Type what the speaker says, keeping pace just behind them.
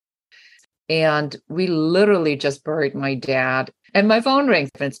And we literally just buried my dad. And my phone rings.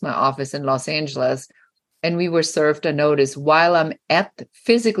 It's my office in Los Angeles. And we were served a notice while I'm at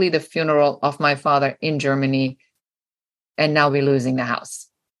physically the funeral of my father in Germany. And now we're losing the house.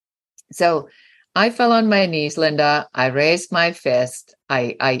 So I fell on my knees, Linda. I raised my fist.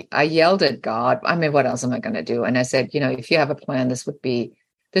 I yelled at God. I mean, what else am I going to do? And I said, if you have a plan, this would be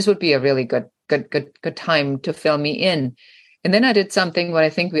a really good time to fill me in. And then I did something what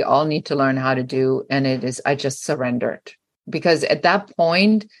I think we all need to learn how to do. And it is, I just surrendered, because at that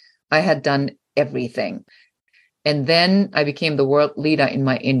point I had done everything. And then I became the world leader in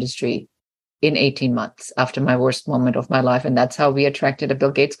my industry in 18 months after my worst moment of my life. And that's how we attracted a Bill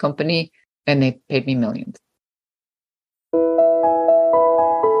Gates company, and they paid me millions.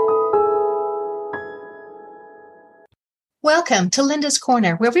 Welcome to Linda's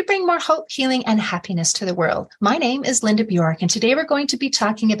Corner, where we bring more hope, healing, and happiness to the world. My name is Linda Bjork, and today we're going to be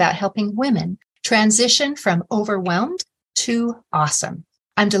talking about helping women transition from overwhelmed to awesome.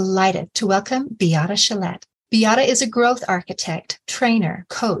 I'm delighted to welcome Beate Chelette. Beate is a growth architect, trainer,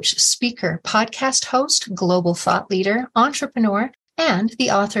 coach, speaker, podcast host, global thought leader, entrepreneur, and the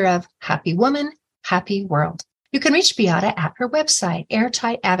author of Happy Woman, Happy World. You can reach Beate at her website,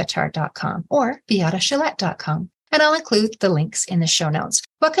 airtightavatar.com or beatechelette.com. And I'll include the links in the show notes.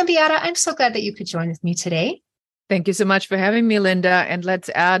 Welcome, Beate. I'm so glad that you could join with me today. Thank you so much for having me, Linda. And let's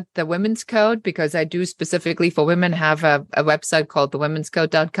add the Women's Code, because I do specifically for women have a website called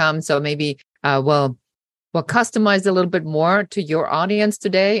thewomenscode.com. So maybe we'll customize a little bit more to your audience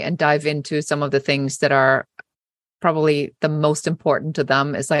today and dive into some of the things that are probably the most important to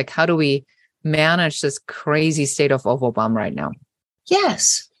them. Is like, how do we manage this crazy state of overwhelm right now?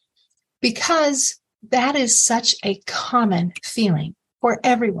 Yes, because that is such a common feeling for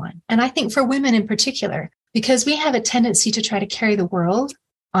everyone. And I think for women in particular, because we have a tendency to try to carry the world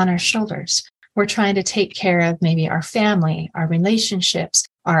on our shoulders. We're trying to take care of maybe our family, our relationships,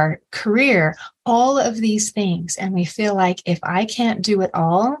 our career, all of these things. And we feel like if I can't do it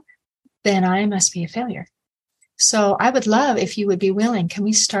all, then I must be a failure. So I would love if you would be willing. Can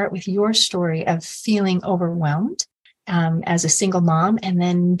we start with your story of feeling overwhelmed as a single mom and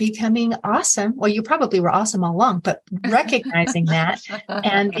then becoming awesome? Well, you probably were awesome all along, but recognizing that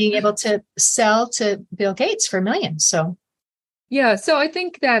and being able to sell to Bill Gates for millions. So I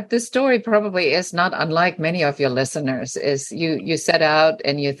think that this story probably is not unlike many of your listeners. Is you set out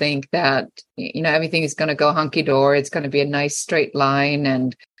and you think that everything is going to go hunky dory. It's going to be a nice straight line,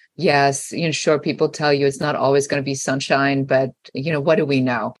 and yes, sure, people tell you it's not always going to be sunshine, but what do we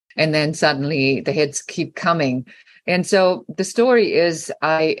know? And then suddenly the hits keep coming. And so the story is,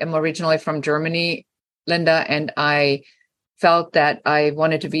 I am originally from Germany, Linda, and I felt that I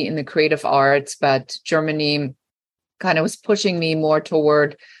wanted to be in the creative arts, but Germany kind of was pushing me more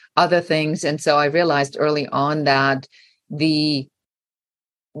toward other things. And so I realized early on that the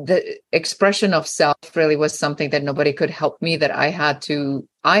expression of self really was something that nobody could help me, that I had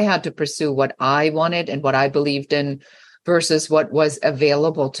to pursue what I wanted and what I believed in versus what was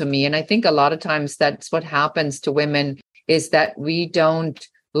available to me. And I think a lot of times that's what happens to women, is that we don't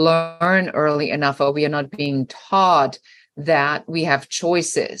learn early enough, or we are not being taught that we have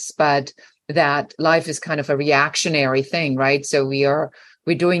choices, but that life is kind of a reactionary thing, right? So we're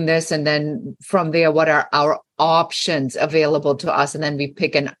doing this, and then from there, what are our options available to us? And then we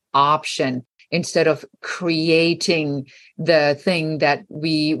pick an option instead of creating the thing that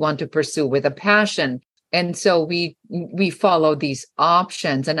we want to pursue with a passion. And so we follow these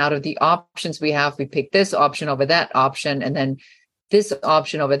options, and out of the options we have, we pick this option over that option, and then this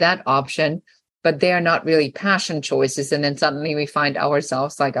option over that option, but they're not really passion choices. And then suddenly we find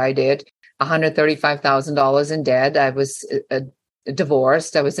ourselves, like I did, $135,000 in debt. I was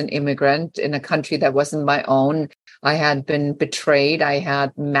divorced. I was an immigrant in a country that wasn't my own. I had been betrayed. I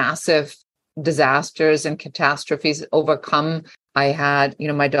had massive disasters and catastrophes overcome. I had,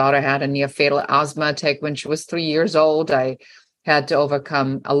 my daughter had a near fatal asthma attack when she was 3 years old. I had to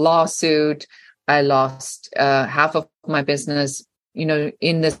overcome a lawsuit. I lost half of my business,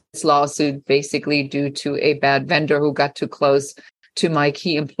 in this lawsuit, basically due to a bad vendor who got too close to my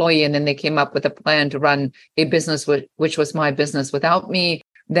key employee. And then they came up with a plan to run a business which was my business without me.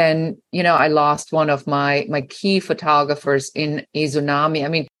 Then, I lost one of my key photographers in a tsunami. I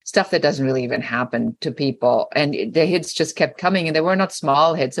mean, stuff that doesn't really even happen to people. And the hits just kept coming, and they were not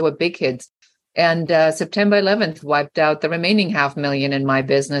small hits, they were big hits. And September 11th wiped out the remaining $500,000 in my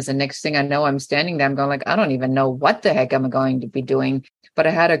business. And next thing I know, I'm standing there, I'm going like, I don't even know what the heck I'm going to be doing. But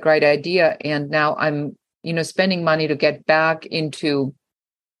I had a great idea. And now I'm, spending money to get back into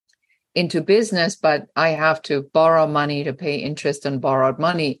business, but I have to borrow money to pay interest on borrowed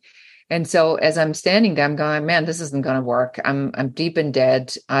money. And so as I'm standing there, I'm going, man, this isn't going to work. I'm deep in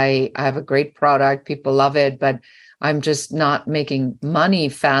debt. I have a great product. People love it, but I'm just not making money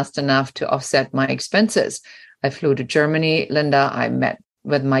fast enough to offset my expenses. I flew to Germany, Linda. I met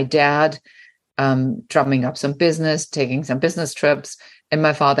with my dad, drumming up some business, taking some business trips, and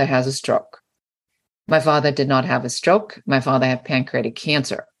my father has a stroke. My father did not have a stroke. My father had pancreatic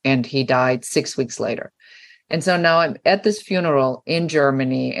cancer, and he died 6 weeks later. And so now I'm at this funeral in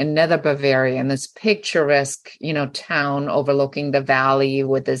Germany, in Nether Bavaria, in this picturesque, town overlooking the valley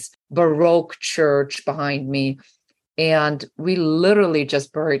with this Baroque church behind me. And we literally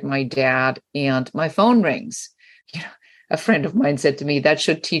just buried my dad, and my phone rings. A friend of mine said to me, that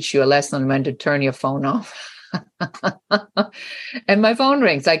should teach you a lesson when to turn your phone off. And my phone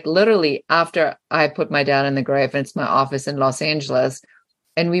rings, like literally after I put my dad in the grave, and it's my office in Los Angeles.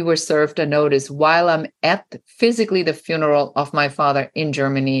 And we were served a notice while I'm at physically the funeral of my father in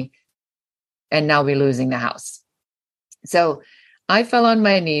Germany. And now we're losing the house. So I fell on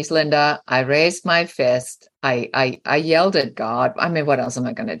my knees, Linda. I raised my fist. I yelled at God. I mean, what else am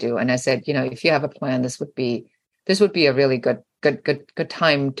I going to do? And I said, if you have a plan, this would be a really good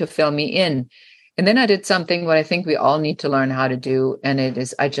time to fill me in. And then I did something what I think we all need to learn how to do. And it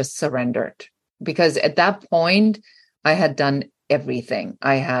is, I just surrendered, because at that point I had done everything.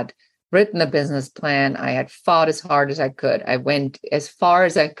 I had written a business plan. I had fought as hard as I could. I went as far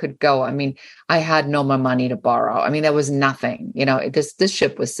as I could go. I mean, I had no more money to borrow. I mean, there was nothing, this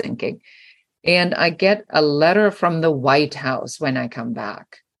ship was sinking. And I get a letter from the White House when I come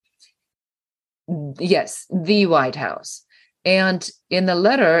back. Yes, the White House. And in the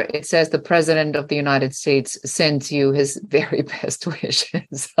letter, it says the President of the United States sends you his very best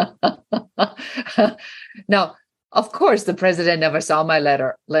wishes. Now, of course, the president never saw my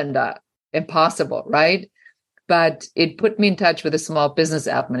letter, Linda. Impossible, right? But it put me in touch with the Small Business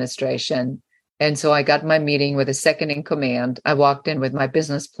Administration. And so I got my meeting with a second in command. I walked in with my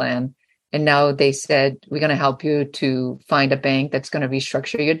business plan. And now they said, we're going to help you to find a bank that's going to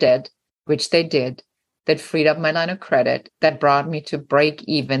restructure your debt, which they did. That freed up my line of credit. That brought me to break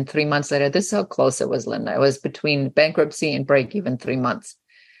even 3 months later. This is how close it was, Linda. It was between bankruptcy and break even 3 months.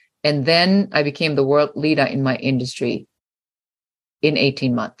 And then I became the world leader in my industry in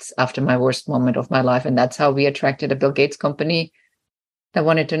 18 months after my worst moment of my life. And that's how we attracted a Bill Gates company that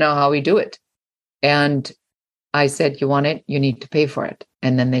wanted to know how we do it. And I said, you want it? You need to pay for it.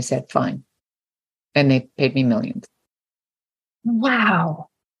 And then they said, fine. And they paid me millions. Wow.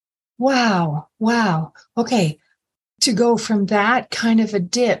 Okay. To go from that kind of a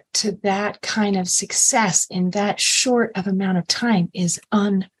dip to that kind of success in that short of amount of time is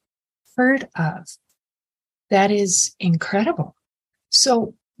unheard of. That is incredible.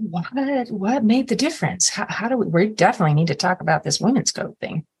 So what made the difference? How do we definitely need to talk about this women's code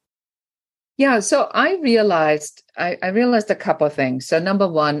thing. Yeah. So I realized a couple of things. So number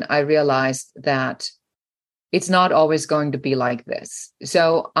one, I realized that it's not always going to be like this.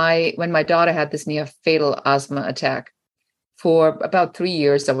 So when my daughter had this near fatal asthma attack, for about 3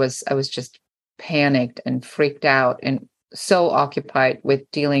 years, I was just panicked and freaked out and so occupied with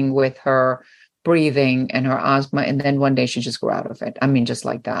dealing with her breathing and her asthma. And then one day she just grew out of it. I mean, just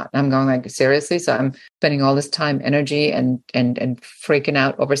like that. I'm going like, seriously? So I'm spending all this time, energy and freaking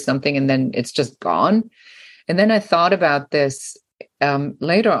out over something, and then it's just gone. And then I thought about this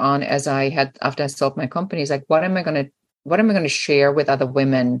later on after I sold my companies, like, what am I going to share with other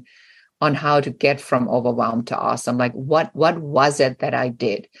women on how to get from overwhelmed to awesome? Like, what was it that I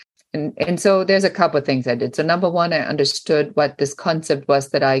did? And so there's a couple of things I did. So number one, I understood what this concept was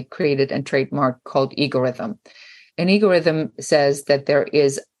that I created and trademarked called ego rhythm. And ego rhythm says that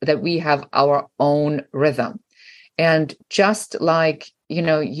that we have our own rhythm. And just like,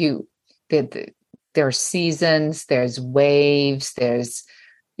 there are seasons, there's waves,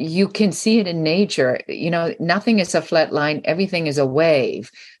 you can see it in nature. Nothing is a flat line. Everything is a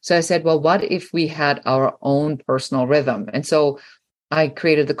wave. So I said, well, what if we had our own personal rhythm? And so I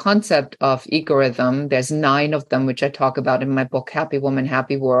created the concept of ego rhythm. There's 9 of them, which I talk about in my book, Happy Woman,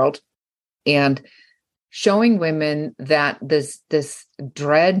 Happy World. And showing women that this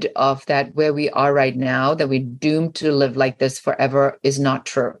dread of that where we are right now, that we're doomed to live like this forever, is not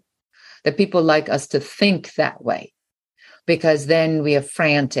true. That people like us to think that way, because then we are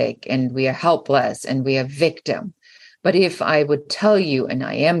frantic and we are helpless and we are victim. But if I would tell you, and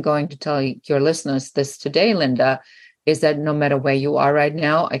I am going to tell your listeners this today, Linda, is that no matter where you are right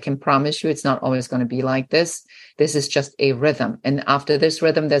now, I can promise you it's not always going to be like this. This is just a rhythm. And after this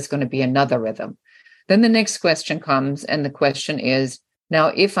rhythm, there's going to be another rhythm. Then the next question comes, and the question is, now,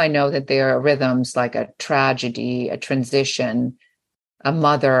 if I know that there are rhythms like a tragedy, a transition, a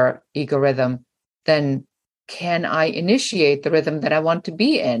mother ego rhythm, then can I initiate the rhythm that I want to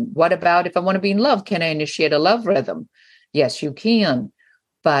be in? What about if I want to be in love? Can I initiate a love rhythm? Yes, you can.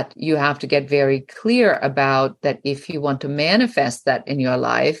 But you have to get very clear about that. If you want to manifest that in your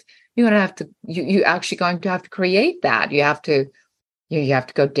life, you're going to have to, you actually going to have to create that. You have to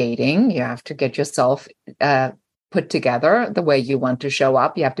go dating. You have to get yourself put together the way you want to show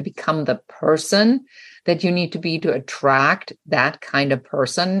up. You have to become the person that you need to be to attract that kind of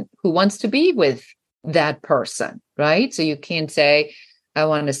person who wants to be with that person, right? So you can't say, I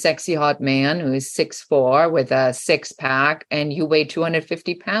want a sexy hot man who is 6'4" with a six-pack and you weigh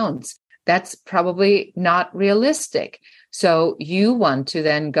 250 pounds. That's probably not realistic. So you want to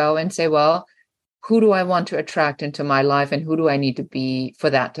then go and say, well, who do I want to attract into my life and who do I need to be for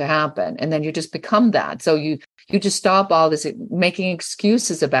that to happen? And then you just become that. So you just stop all this making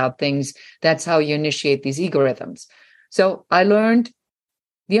excuses about things. That's how you initiate these ego rhythms. So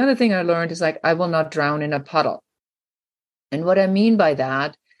the other thing I learned is I will not drown in a puddle. And what I mean by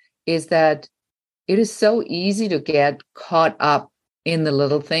that is that it is so easy to get caught up in the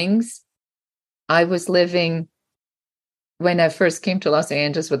little things. I was living, when I first came to Los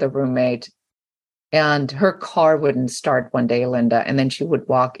Angeles with a roommate, and her car wouldn't start one day, Linda, and then she would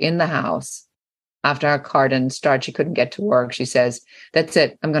walk in the house after her car didn't start. She couldn't get to work. She says, that's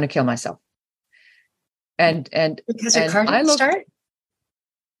it. I'm going to kill myself. And because her car didn't start?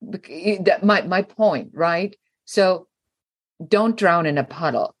 My point, right? So don't drown in a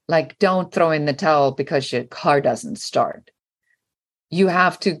puddle. Don't throw in the towel because your car doesn't start. You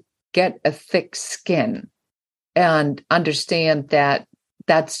have to get a thick skin and understand that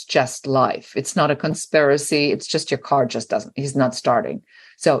that's just life. It's not a conspiracy. It's just your car he's not starting.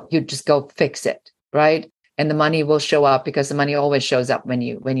 So you just go fix it, right? And the money will show up because the money always shows up when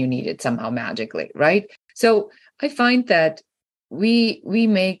you need it somehow magically, right? So I find that we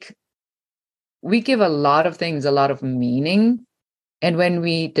give a lot of things a lot of meaning. And when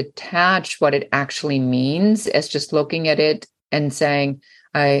we detach what it actually means as just looking at it and saying,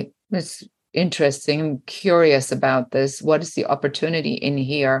 it's interesting, I'm curious about this. What is the opportunity in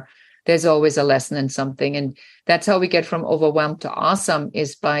here? There's always a lesson in something. And that's how we get from overwhelmed to awesome,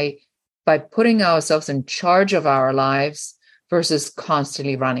 is by putting ourselves in charge of our lives versus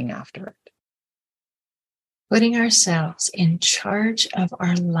constantly running after it. Putting ourselves in charge of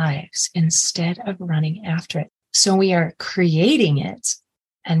our lives instead of running after it. So we are creating it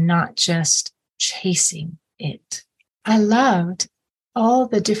and not just chasing it. I loved all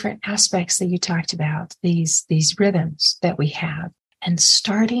the different aspects that you talked about, these rhythms that we have, and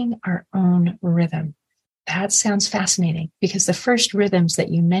starting our own rhythm. That sounds fascinating, because the first rhythms that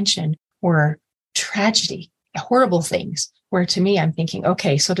you mentioned were tragedy, horrible things, where to me, I'm thinking,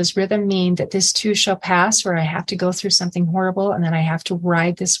 okay, so does rhythm mean that this too shall pass, where I have to go through something horrible and then I have to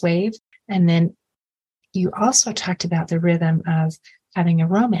ride this wave? And then you also talked about the rhythm of having a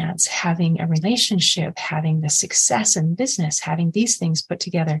romance, having a relationship, having the success in business, having these things put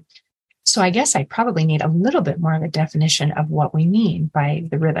together. So I guess I probably need a little bit more of a definition of what we mean by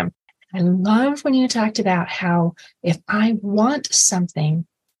the rhythm. I love when you talked about how if I want something,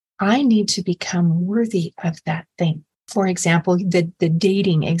 I need to become worthy of that thing. For example, the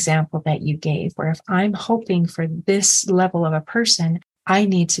dating example that you gave, where if I'm hoping for this level of a person, I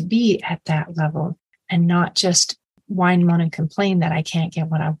need to be at that level and not just whine, moan, and complain that I can't get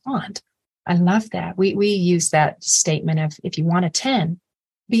what I want. I love that. We use that statement of, if you want a 10,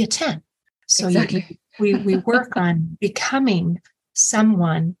 be a 10. So exactly. we work on becoming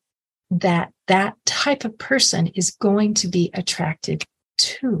someone that type of person is going to be attracted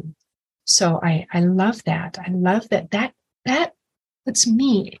to. So I love that. I love that puts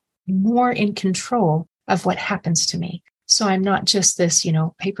me more in control of what happens to me. So I'm not just this,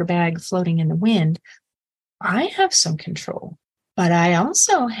 paper bag floating in the wind. I have some control, but I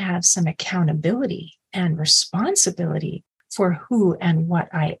also have some accountability and responsibility for who and what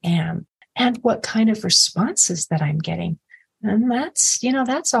I am and what kind of responses that I'm getting. And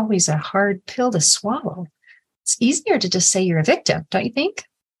that's always a hard pill to swallow. It's easier to just say you're a victim, don't you think?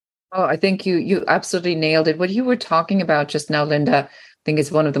 Oh, I think you absolutely nailed it. What you were talking about just now, Linda, I think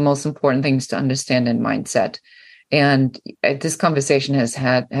is one of the most important things to understand in mindset. And this conversation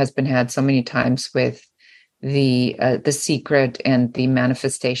has been had so many times with the secret and the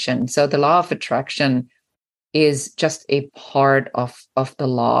manifestation. So the law of attraction is just a part of the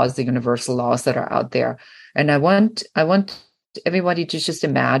laws, the universal laws that are out there. And I want everybody to just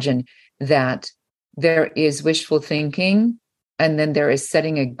imagine that there is wishful thinking, and then there is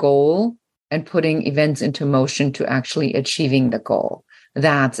setting a goal and putting events into motion to actually achieving the goal.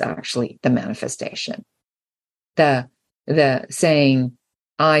 That's actually the manifestation. The the saying,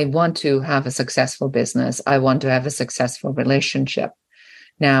 I want to have a successful business. I want to have a successful relationship.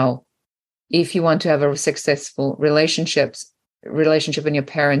 Now, if you want to have a successful relationship and your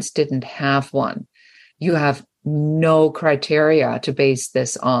parents didn't have one, you have no criteria to base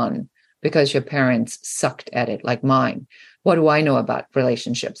this on because your parents sucked at it like mine. What do I know about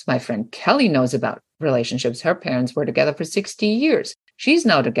relationships? My friend Kelly knows about relationships. Her parents were together for 60 years. She's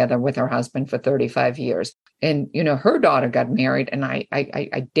now together with her husband for 35 years. And, her daughter got married. And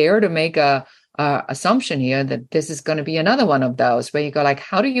I dare to make a assumption here that this is going to be another one of those where you go like,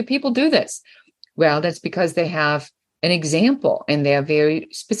 how do you people do this? Well, that's because they have an example and they're very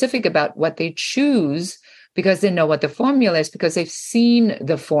specific about what they choose because they know what the formula is, because they've seen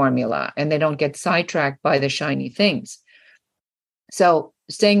the formula and they don't get sidetracked by the shiny things. So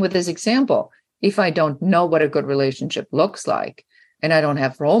staying with this example, if I don't know what a good relationship looks like, and I don't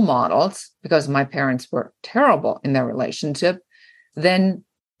have role models because my parents were terrible in their relationship, then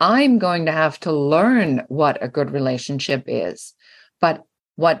I'm going to have to learn what a good relationship is. But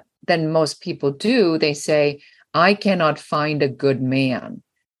what then most people do, they say, I cannot find a good man.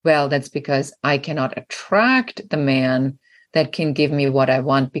 Well, that's because I cannot attract the man that can give me what I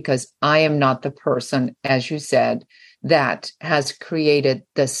want because I am not the person, as you said, that has created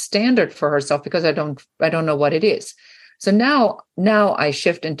the standard for herself because I don't know what it is. So now I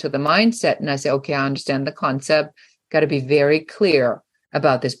shift into the mindset and I say, okay, I understand the concept, got to be very clear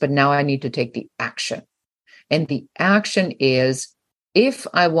about this, but now I need to take the action. And the action is, if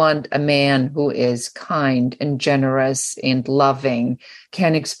I want a man who is kind and generous and loving,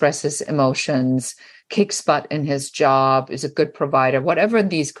 can express his emotions, kicks butt in his job, is a good provider, whatever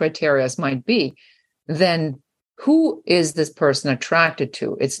these criteria might be, then who is this person attracted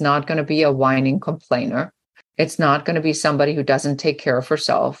to? It's not going to be a whining complainer. It's not going to be somebody who doesn't take care of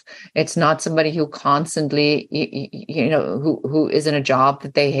herself. It's not somebody who constantly, who is in a job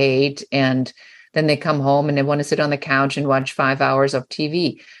that they hate and then they come home and they want to sit on the couch and watch 5 hours of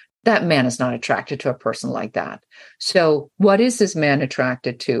TV. That man is not attracted to a person like that. So what is this man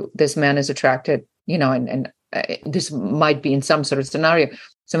attracted to? This man is attracted, this might be in some sort of scenario,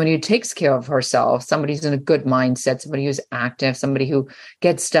 somebody who takes care of herself, somebody who's in a good mindset, somebody who's active, somebody who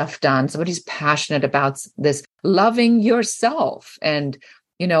gets stuff done, somebody who's passionate about this, loving yourself and,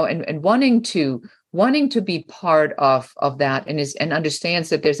 and wanting to be part of that and understands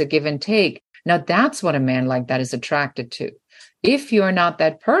that there's a give and take. Now, that's what a man like that is attracted to. If you're not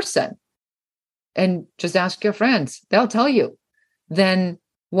that person, and just ask your friends, they'll tell you, then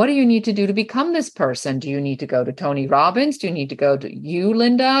what do you need to do to become this person? Do you need to go to Tony Robbins? Do you need to go to you,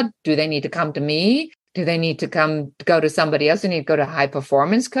 Linda? Do they need to come to me? Do they need to go to somebody else? Do they need to go to a high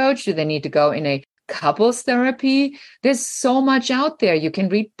performance coach? Do they need to go in a couples therapy? There's so much out there. You can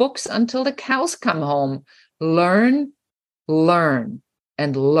read books until the cows come home. Learn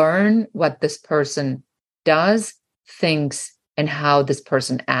what this person does, thinks, and how this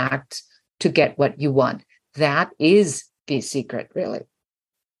person acts to get what you want. That is the secret, really.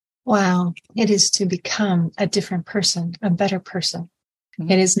 Wow. It is to become a different person, a better person.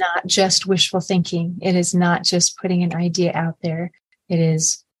 Mm-hmm. It is not just wishful thinking. It is not just putting an idea out there. It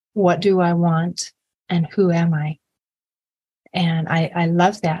is, what do I want and who am I? And I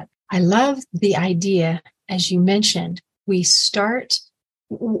love that. I love the idea, as you mentioned, we start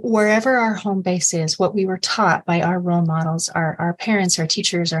wherever our home base is, what we were taught by our role models, our parents, our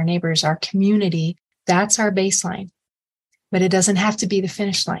teachers, our neighbors, our community. That's our baseline. But it doesn't have to be the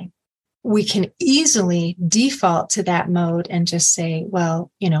finish line. We can easily default to that mode and just say, well,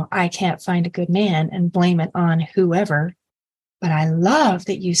 I can't find a good man and blame it on whoever. But I love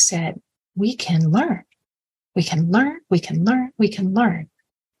that you said, we can learn. We can learn.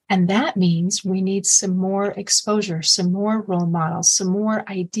 And that means we need some more exposure, some more role models, some more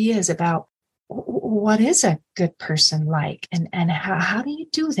ideas about what is a good person like, and how do you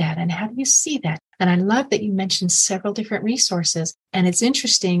do that, and how do you see that? And I love that you mentioned several different resources. And it's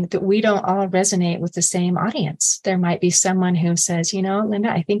interesting that we don't all resonate with the same audience. There might be someone who says,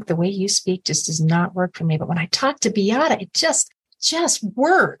 Linda, I think the way you speak just does not work for me. But when I talk to Beate, it just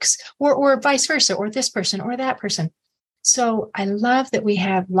works, or vice versa, or this person or that person. So I love that we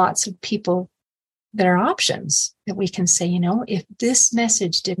have lots of people that are options that we can say, if this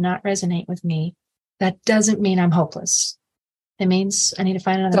message did not resonate with me, that doesn't mean I'm hopeless. It means I need to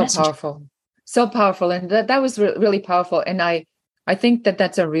find another message. So powerful. And that was really powerful. And I think that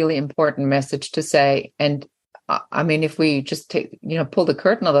that's a really important message to say. And I mean, if we just take, pull the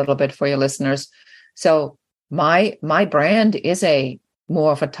curtain a little bit for your listeners. So my brand is a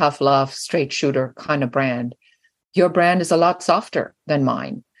more of a tough love, straight shooter kind of brand. Your brand is a lot softer than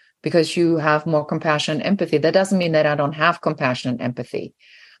mine. because you have more compassion and empathy. That doesn't mean that I don't have compassion and empathy,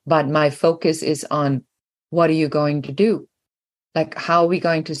 but my focus is on what are you going to do? Like, how are we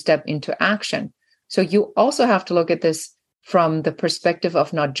going to step into action? So you also have to look at this from the perspective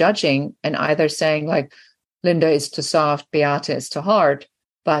of not judging and either saying like, Linda is too soft, Beate is too hard,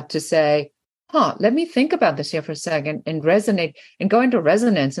 but to say, let me think about this here for a second and resonate and go into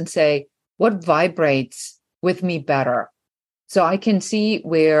resonance and say, what vibrates with me better? So I can see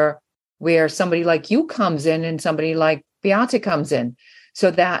where somebody like you comes in and somebody like Beate comes in,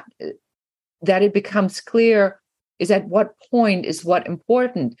 so that it becomes clear is at what point is what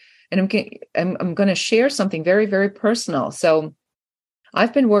important. And I'm going to share something very, very personal. So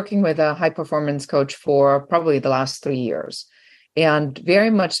I've been working with a high performance coach for probably the last 3 years, and very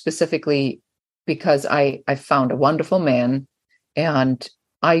much specifically because I found a wonderful man, and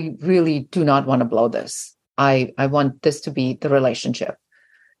I really do not want to blow this. I want this to be the relationship.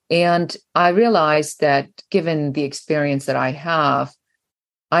 And I realized that given the experience that I have,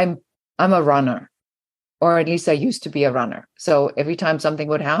 I'm a runner, or at least I used to be a runner. So every time something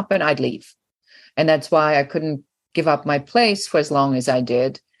would happen, I'd leave. And that's why I couldn't give up my place for as long as I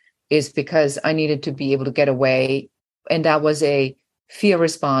did, is because I needed to be able to get away. And that was a fear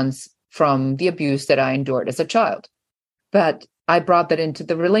response from the abuse that I endured as a child. But I brought that into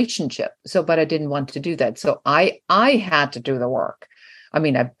the relationship. But I didn't want to do that. So I had to do the work. I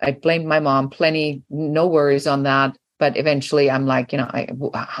mean, I blamed my mom plenty, no worries on that. But eventually I'm like, I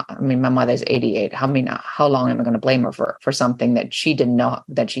mean, my mother's 88. How long am I going to blame her for something that she didn't know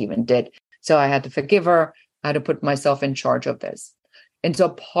that she even did? So I had to forgive her. I had to put myself in charge of this. And so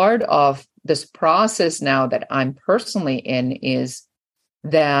part of this process now that I'm personally in is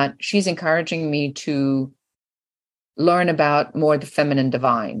that she's encouraging me to learn about more the feminine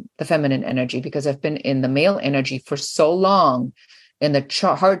divine, the feminine energy, because I've been in the male energy for so long, in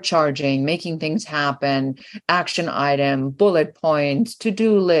the heart charging, making things happen, action item, bullet points,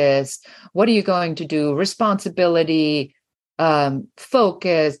 to-do list. What are you going to do? Responsibility,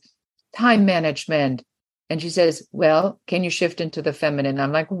 focus, time management. And she says, well, can you shift into the feminine?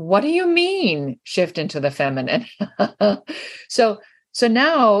 I'm like, what do you mean shift into the feminine? So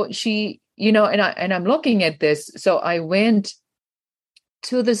now she, and I'm looking at this. So I went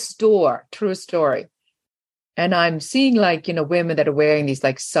to the store, true story. And I'm seeing women that are wearing these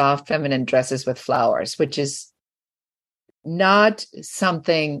like soft feminine dresses with flowers, which is not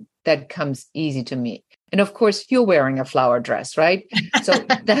something that comes easy to me. And of course, you're wearing a flower dress, right? So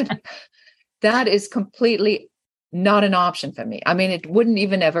that is completely not an option for me. I mean, it wouldn't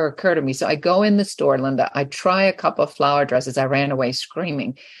even ever occur to me. So I go in the store, Linda, I try a couple of flower dresses. I ran away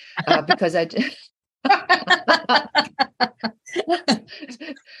screaming because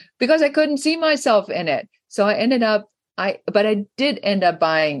because I couldn't see myself in it. So I did end up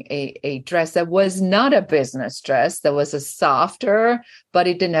buying a dress that was not a business dress. That was a softer, but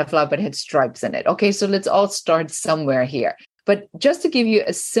it didn't have flower, but it had stripes in it. Okay, so let's all start somewhere here. But just to give you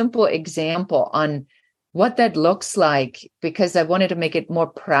a simple example on what that looks like, because I wanted to make it more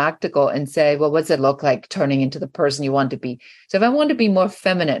practical and say, well, what's it look like turning into the person you want to be? So if I want to be more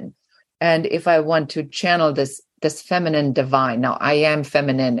feminine, and if I want to channel this feminine divine, now I am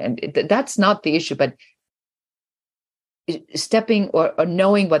feminine, and that's not the issue, but stepping or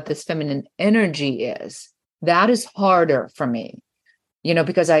knowing what this feminine energy is, that is harder for me,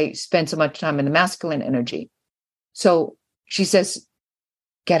 because I spend so much time in the masculine energy. So she says,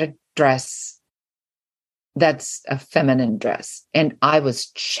 get a dress that's a feminine dress. And I was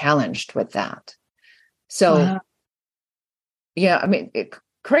challenged with that. So, wow. Yeah, I mean,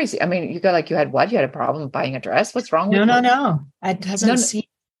 crazy. I mean, you had what? You had a problem buying a dress? What's wrong with you? No. It doesn't seem.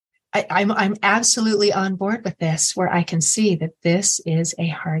 I'm absolutely on board with this, where I can see that this is a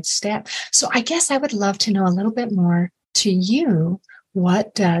hard step. So I guess I would love to know a little bit more to you.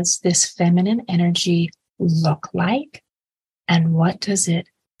 What does this feminine energy look like? And what does it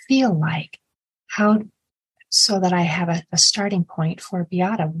feel like? So that I have a starting point for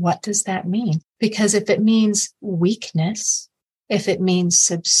Beate, what does that mean? Because if it means weakness, if it means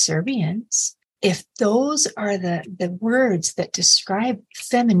subservience, if those are the words that describe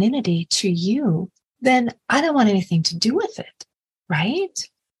femininity to you, then I don't want anything to do with it, right?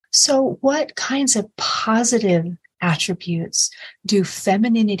 So what kinds of positive attributes do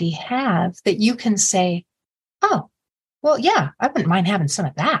femininity have that you can say, oh, well, yeah, I wouldn't mind having some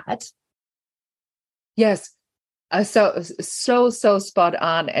of that. Yes. So spot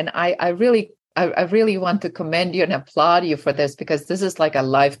on. And I really want to commend you and applaud you for this, because this is like a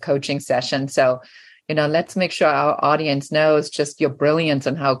live coaching session. So, let's make sure our audience knows just your brilliance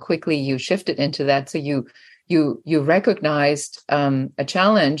and how quickly you shifted into that. So you you recognized a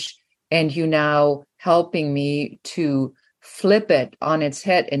challenge, and you now helping me to flip it on its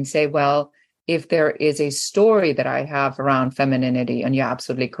head and say, well, if there is a story that I have around femininity, and you're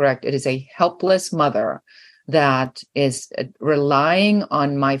absolutely correct, it is a helpless mother that is relying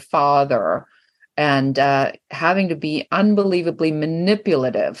on my father and having to be unbelievably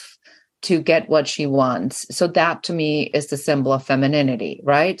manipulative to get what she wants. So that to me is the symbol of femininity,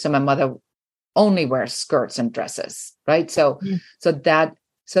 right? So my mother only wears skirts and dresses, right? So that's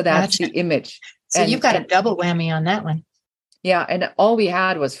Gotcha. the image. So you've got a double whammy on that one. Yeah, and all we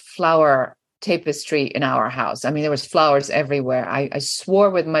had was flower tapestry in our house. I mean, there was flowers everywhere. I swore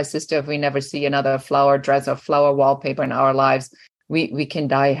with my sister, if we never see another flower dress or flower wallpaper in our lives, we can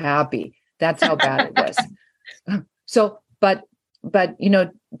die happy. That's how bad it was. So, but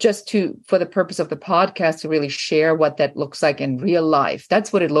just for the purpose of the podcast, to really share what that looks like in real life.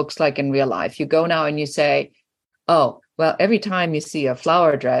 That's what it looks like in real life. You go now and you say, oh, well, every time you see a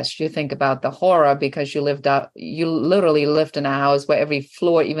flower dress, you think about the horror, because you literally lived in a house where every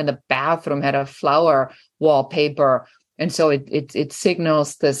floor, even the bathroom, had a flower wallpaper. And so it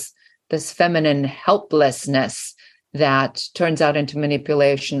signals this feminine helplessness that turns out into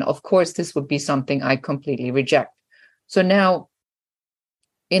manipulation. Of course, this would be something I completely reject. So now,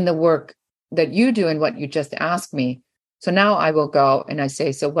 in the work that you do and what you just asked me, so now I will go and I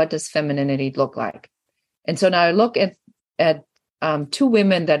say, so what does femininity look like? And so now I look at two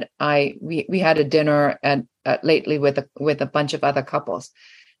women that we had a dinner at lately with a bunch of other couples,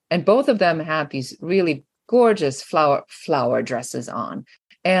 and both of them had these really gorgeous flower dresses on,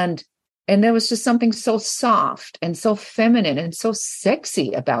 and there was just something so soft and so feminine and so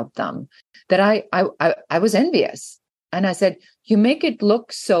sexy about them that I was envious. And I said, you make it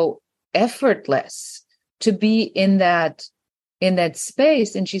look so effortless to be in that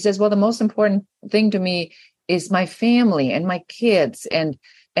space. And she says, well, the most important thing to me is my family and my kids and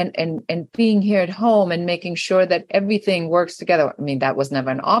being here at home and making sure that everything works together. I mean, that was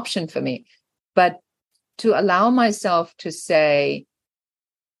never an option for me, but to allow myself to say,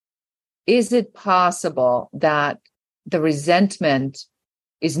 is it possible that the resentment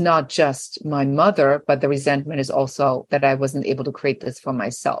is not just my mother, but the resentment is also that I wasn't able to create this for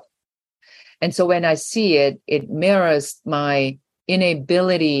myself? And so when I see it, it mirrors my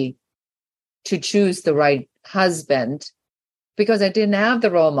inability to choose the right husband because I didn't have the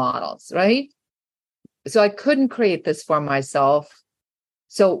role models, right? So I couldn't create this for myself.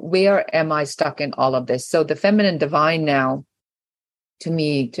 So where am I stuck in all of this? So the feminine divine now, to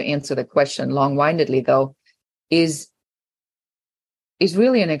me, to answer the question long-windedly though, is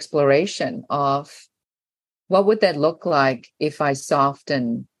really an exploration of what would that look like if I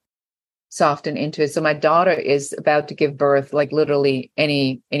soften into it. So my daughter is about to give birth, like literally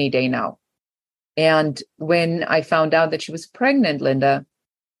any day now. And when I found out that she was pregnant, Linda,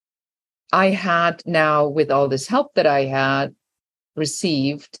 I had now, with all this help that I had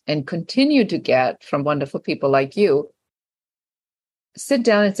received and continue to get from wonderful people like you, sit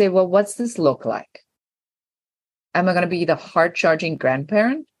down and say, well, what's this look like? Am I going to be the heart-charging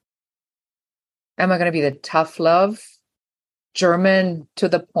grandparent? Am I going to be the tough love, German to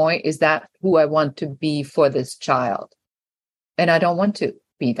the point? Is that who I want to be for this child? And I don't want to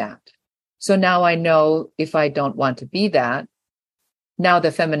be that. So now I know if I don't want to be that, now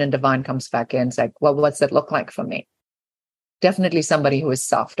the feminine divine comes back in. It's like, well, what's that look like for me? Definitely somebody who is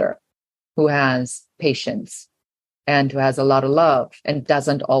softer, who has patience, and who has a lot of love, and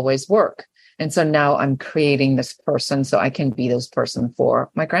doesn't always work. And so now I'm creating this person so I can be this person for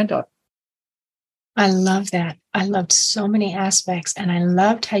my granddaughter. I love that. I loved so many aspects. And I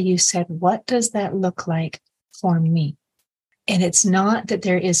loved how you said, what does that look like for me? And it's not that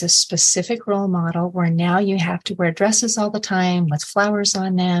there is a specific role model where now you have to wear dresses all the time with flowers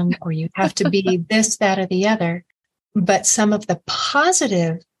on them, or you have to be this, that, or the other. But some of the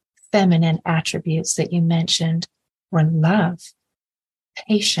positive feminine attributes that you mentioned were love,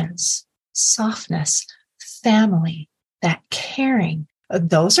 patience, softness, family, that caring.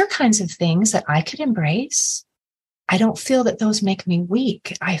 Those are kinds of things that I could embrace. I don't feel that those make me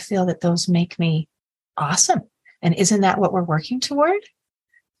weak. I feel that those make me awesome. And isn't that what we're working toward?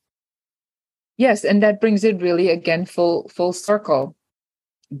 Yes, and that brings it really again full circle.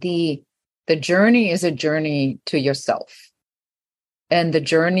 The journey is a journey to yourself. And the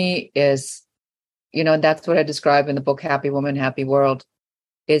journey is, that's what I describe in the book, Happy Woman, Happy World,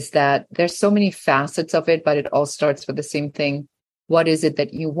 is that there's so many facets of it, but it all starts with the same thing. What is it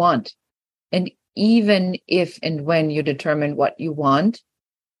that you want? And even if and when you determine what you want,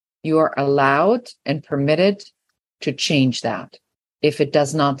 you are allowed and permitted to change that if it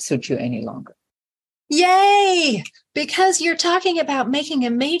does not suit you any longer. Yay! Because you're talking about making a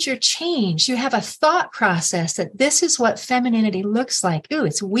major change. You have a thought process that this is what femininity looks like. Ooh,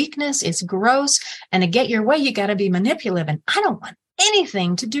 it's weakness, it's gross. And to get your way, you got to be manipulative. And I don't want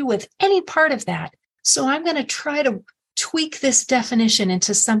anything to do with any part of that. So I'm going to try to tweak this definition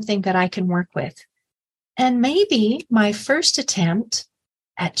into something that I can work with. And maybe my first attempt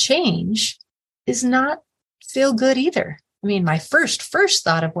at change is not feel good either. I mean, my first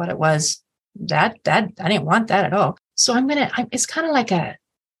thought of what it was, that I didn't want that at all. So it's kind of like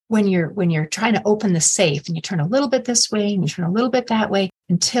when you're trying to open the safe and you turn a little bit this way and you turn a little bit that way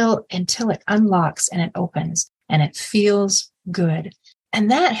until it unlocks and it opens and it feels good. And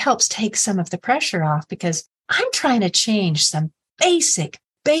that helps take some of the pressure off because I'm trying to change some basic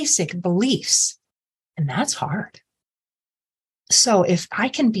beliefs, and that's hard. So if I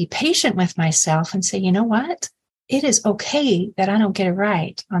can be patient with myself and say, you know what? It is okay that I don't get it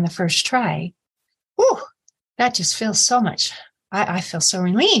right on the first try. Whew, that just feels so much. I feel so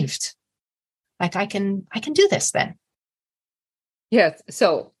relieved. Like I can do this then. Yes.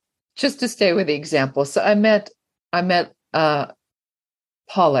 So just to stay with the example. So I met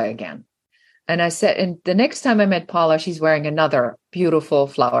Paula again. And I said, and the next time I met Paula, she's wearing another beautiful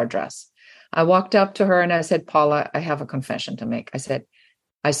flower dress. I walked up to her and I said, Paula, I have a confession to make. I said,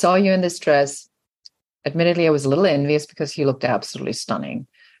 I saw you in this dress. Admittedly, I was a little envious because you looked absolutely stunning.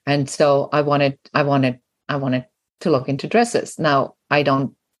 And so I wanted to look into dresses. Now, I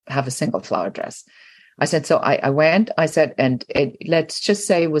don't have a single flower dress. I said, so I went, I said, and let's just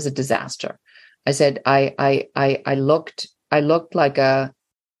say it was a disaster. I said, I looked like a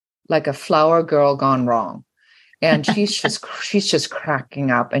flower girl gone wrong. And she's just cracking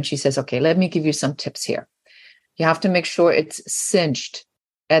up. And she says, okay, let me give you some tips here. You have to make sure it's cinched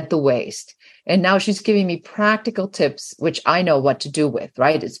at the waist. And now she's giving me practical tips, which I know what to do with,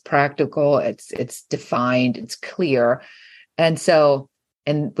 right? It's practical, it's defined, it's clear. And so,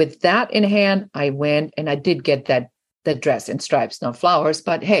 and with that in hand, I went and I did get that dress in stripes, no flowers,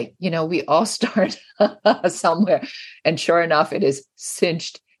 but hey, we all start somewhere. And sure enough, it is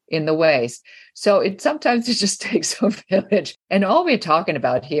cinched in the waist. So sometimes it just takes a village. And all we're talking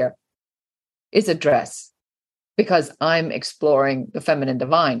about here is a dress, because I'm exploring the feminine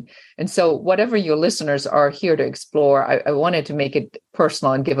divine. And so whatever your listeners are here to explore, I wanted to make it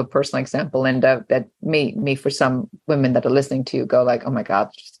personal and give a personal example. And that may for some women that are listening to you go like, oh my God,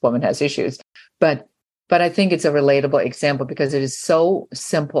 this woman has issues. But I think it's a relatable example because it is so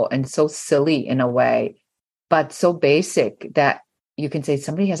simple and so silly in a way, but so basic that you can say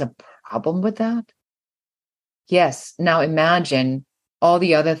somebody has a problem with that. Yes. Now imagine all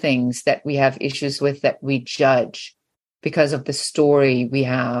the other things that we have issues with that we judge because of the story we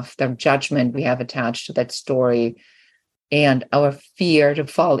have, the judgment we have attached to that story, and our fear to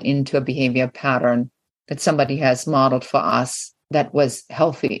fall into a behavior pattern that somebody has modeled for us that was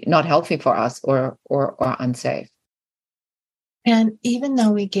not healthy for us or unsafe. And even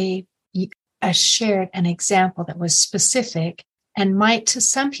though we gave shared an example that was specific and might to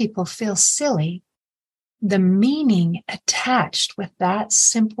some people feel silly, the meaning attached with that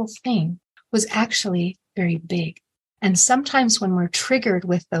simple thing was actually very big. And sometimes when we're triggered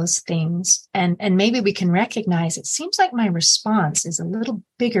with those things, and maybe we can recognize it seems like my response is a little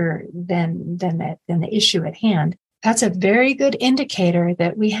bigger than the issue at hand, that's a very good indicator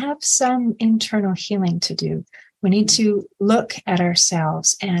that we have some internal healing to do. We need to look at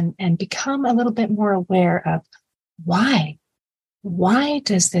ourselves and become a little bit more aware of why. Why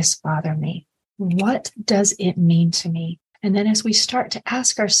does this bother me? What does it mean to me? And then as we start to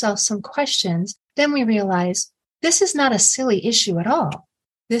ask ourselves some questions, then we realize this is not a silly issue at all.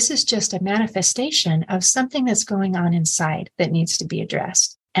 This is just a manifestation of something that's going on inside that needs to be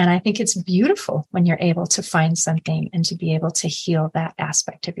addressed. And I think it's beautiful when you're able to find something and to be able to heal that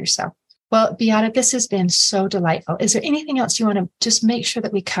aspect of yourself. Well, Beate, this has been so delightful. Is there anything else you want to just make sure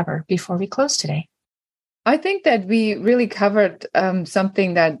that we cover before we close today? I think that we really covered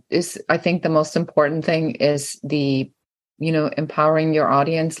something that is, I think the most important thing is the, empowering your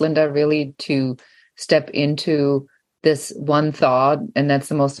audience, Linda, really to step into this one thought. And that's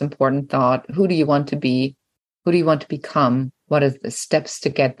the most important thought. Who do you want to be? Who do you want to become? What are the steps to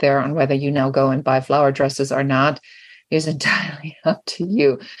get there? And whether you now go and buy flower dresses or not is entirely up to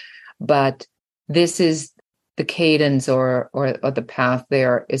you. But this is the cadence or the path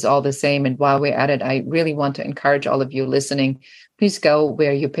there is all the same. And while we're at it, I really want to encourage all of you listening, please go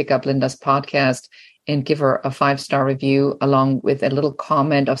where you pick up Linda's podcast and give her a 5-star review along with a little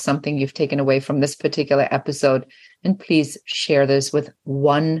comment of something you've taken away from this particular episode. And please share this with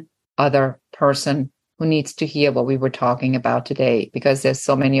one other person who needs to hear what we were talking about today, because there's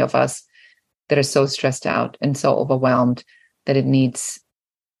so many of us that are so stressed out and so overwhelmed that it needs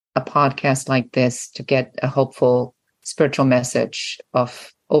a podcast like this to get a hopeful spiritual message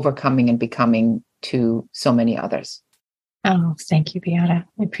of overcoming and becoming to so many others. Oh, thank you, Beate. I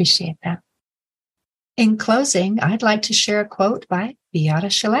appreciate that. In closing, I'd like to share a quote by Beate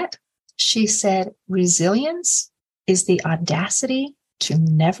Chelette. She said, "Resilience is the audacity to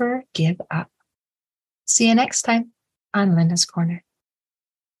never give up." See you next time on Linda's Corner.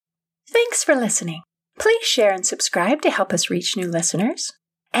 Thanks for listening. Please share and subscribe to help us reach new listeners.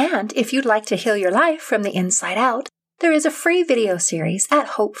 And if you'd like to heal your life from the inside out, there is a free video series at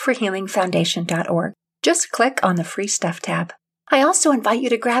hopeforhealingfoundation.org. Just click on the Free Stuff tab. I also invite you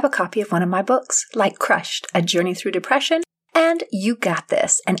to grab a copy of one of my books, like Crushed, A Journey Through Depression, and You Got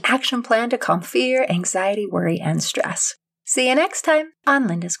This, an action plan to calm fear, anxiety, worry, and stress. See you next time on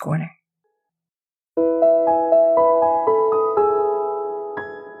Linda's Corner.